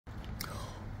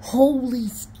Holy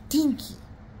stinky.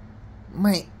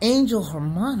 My angel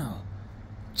Hermano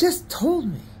just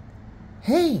told me,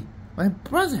 hey, my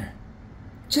brother,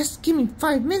 just give me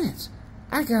 5 minutes.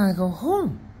 I gotta go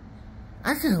home.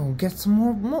 I gotta go get some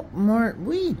more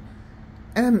weed.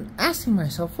 And I'm asking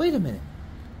myself, wait a minute.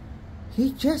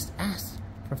 He just asked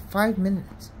for 5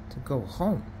 minutes to go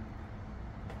home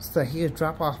so that he could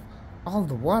drop off all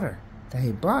the water that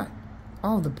he bought,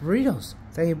 all the burritos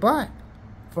that he bought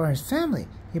for his family.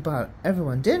 He bought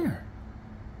everyone dinner.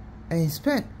 And he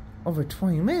spent over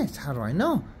 20 minutes. How do I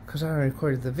know? Because I already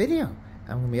recorded the video.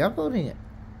 I'm going to be uploading it.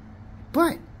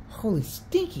 But, holy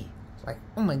stinky. It's like,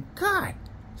 oh my God.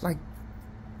 It's like,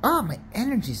 oh, my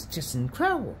energy is just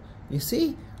incredible. You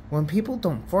see, when people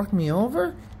don't fork me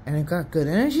over and I've got good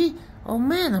energy, oh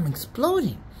man, I'm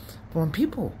exploding. But when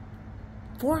people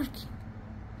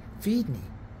feed me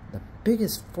the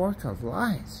biggest fork of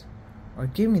lies, or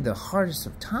give me the hardest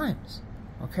of times,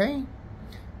 okay?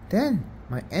 Then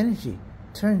my energy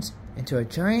turns into a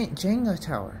giant Jenga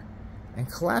tower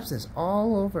and collapses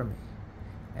all over me.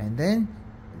 And then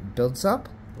it builds up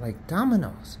like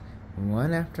dominoes,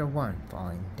 one after one,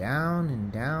 falling down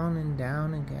and down and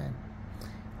down again.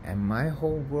 And my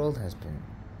whole world has been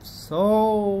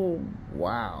so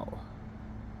wow.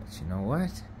 But you know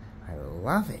what? I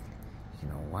love it. You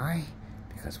know why?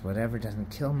 Because whatever doesn't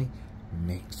kill me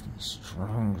makes me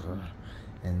stronger.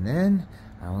 And then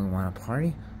I only want to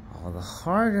party all the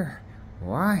harder.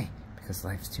 Why? Because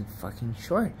life's too fucking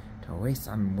short to waste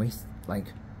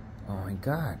like, oh my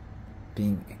God,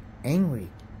 being angry,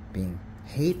 being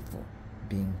hateful,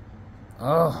 being,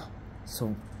 oh,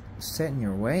 so set in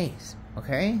your ways,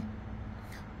 okay?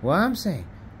 What I'm saying,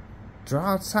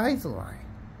 draw outside the line,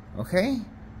 okay?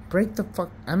 Break the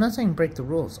fuck, I'm not saying break the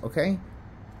rules, okay?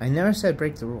 I never said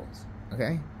break the rules,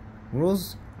 okay?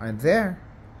 Rules are there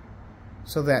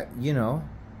so that, you know,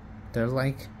 they're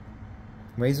like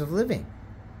ways of living,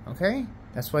 okay?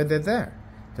 That's why they're there.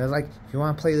 They're like, you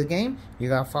want to play the game? You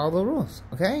gotta follow the rules,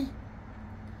 okay?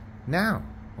 Now,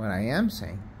 what I am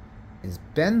saying is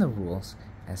bend the rules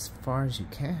as far as you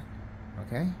can,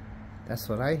 okay? That's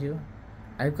what I do.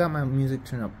 I've got my music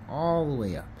turned up all the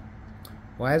way up.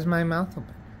 Why is my mouth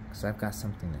open? Because I've got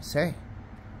something to say.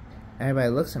 Everybody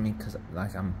looks at me because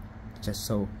like I'm just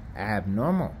so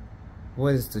abnormal.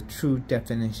 What is the true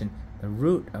definition, the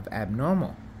root of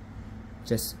abnormal?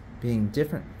 Just being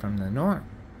different from the norm.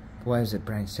 What does it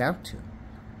branch out to?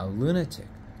 A lunatic,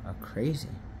 a crazy.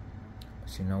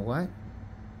 But you know what?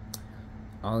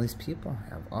 All these people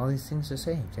have all these things to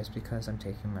say just because I'm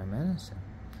taking my medicine.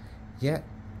 Yet,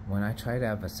 when I try to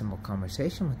have a simple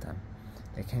conversation with them,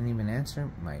 they can't even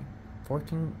answer my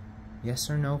forking yes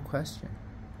or no question.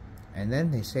 And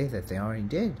then they say that they already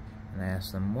did. And I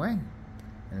asked them when.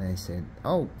 And they said,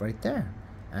 oh, right there.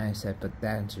 And I said, but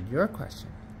that answered your question.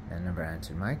 That never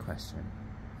answered my question.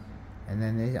 And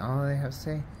then all they have to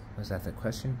say was that the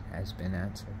question has been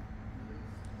answered.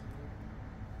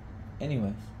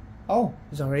 Anyways. Oh,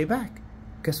 he's already back.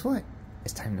 Guess what?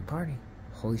 It's time to party.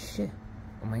 Holy shit.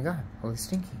 Oh my God. Holy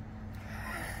stinky.